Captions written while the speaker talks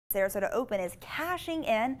Sarasota Open is cashing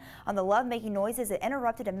in on the lovemaking noises that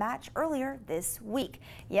interrupted a match earlier this week.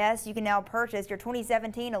 Yes, you can now purchase your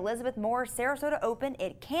 2017 Elizabeth Moore Sarasota Open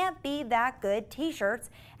It Can't Be That Good t-shirts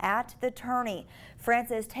at the tourney.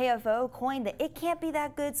 Francis Teofo coined the It Can't Be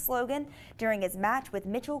That Good slogan during his match with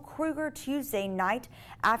Mitchell Kruger Tuesday night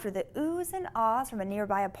after the oohs and ahs from a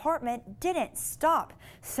nearby apartment didn't stop.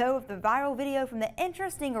 So if the viral video from the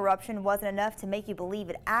interesting eruption wasn't enough to make you believe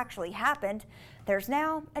it actually happened, there's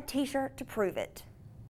now a t-shirt to prove it.